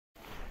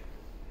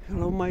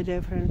Hello, my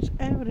dear friends.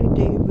 Every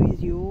day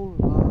with you,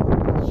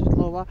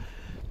 Svetlova.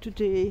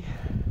 Today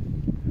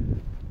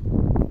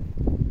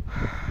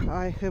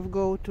I have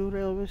go to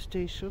railway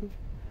station.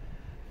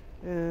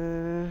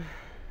 There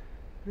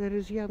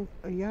is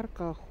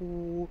Yarka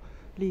who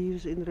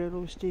lives in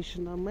railway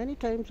station. Many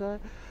times I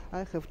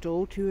have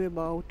told you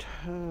about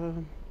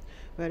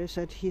very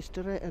sad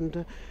history,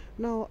 and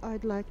now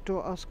I'd like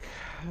to ask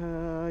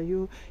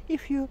you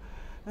if you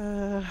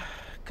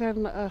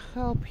can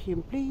help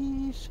him,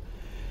 please.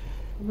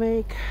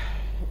 Make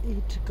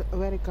it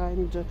very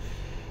kind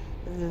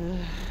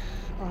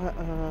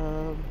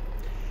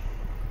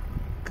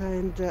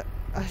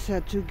I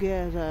said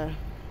together,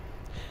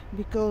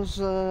 because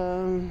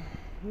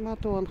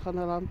not one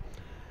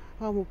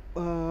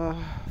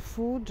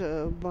food,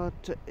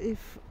 but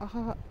if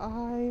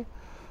I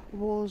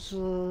was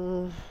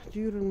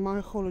during my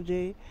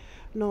holiday,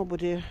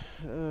 nobody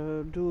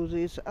do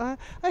this. I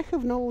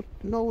have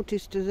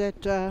noticed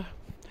that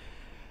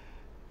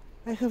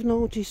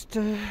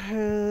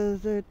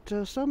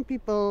that some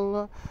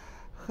people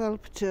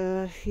helped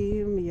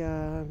him.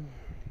 Yeah,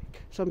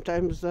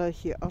 sometimes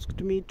he asked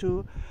me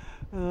to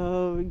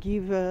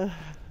give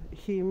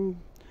him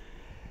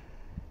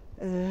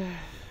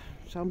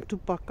some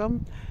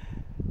tupakoida.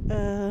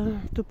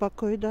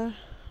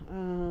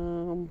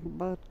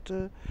 But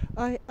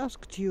I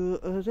asked you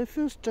the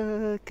first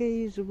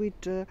case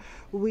which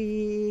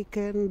we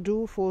can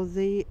do for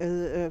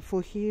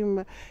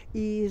him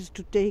is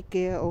to take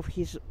care of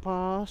his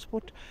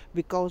passport,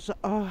 because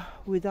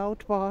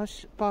without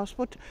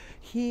passport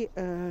he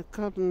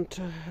can't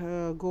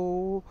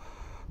go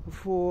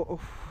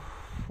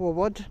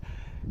forward,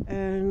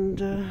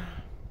 and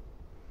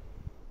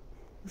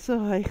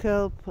so I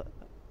help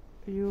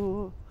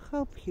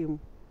him.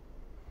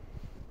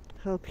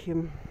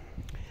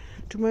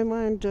 To my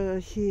mind,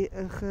 he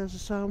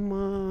has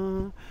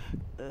some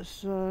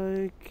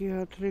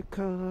psychiatric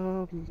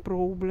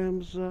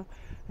problems,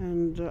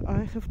 and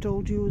I have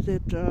told you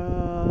that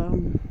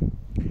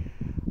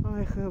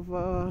I have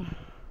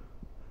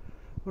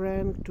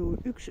ran to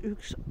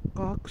XX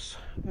Cox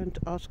and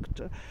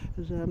asked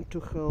them to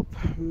help.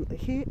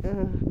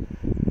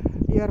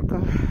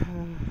 Yarka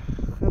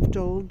have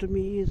told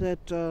me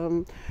that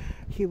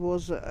he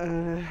was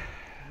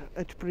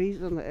at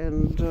prison,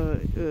 and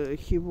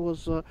he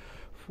was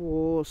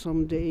for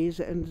some days,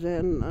 and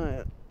then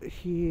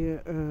he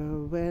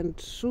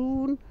went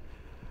soon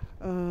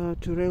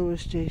to railway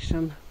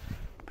station.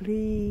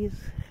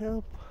 Please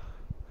help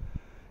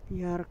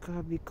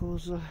Yarka,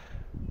 because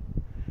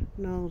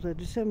now the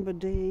December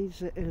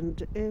days,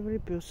 and every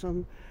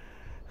person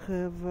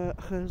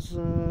has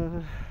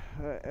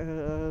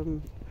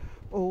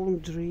own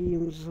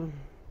dreams.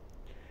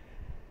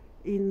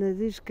 In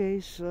this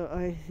case,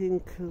 I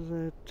think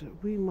that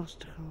we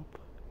must help,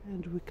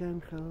 and we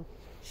can help.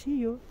 See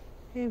you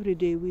every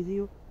day with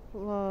you,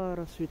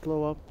 Lara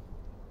Svetlova.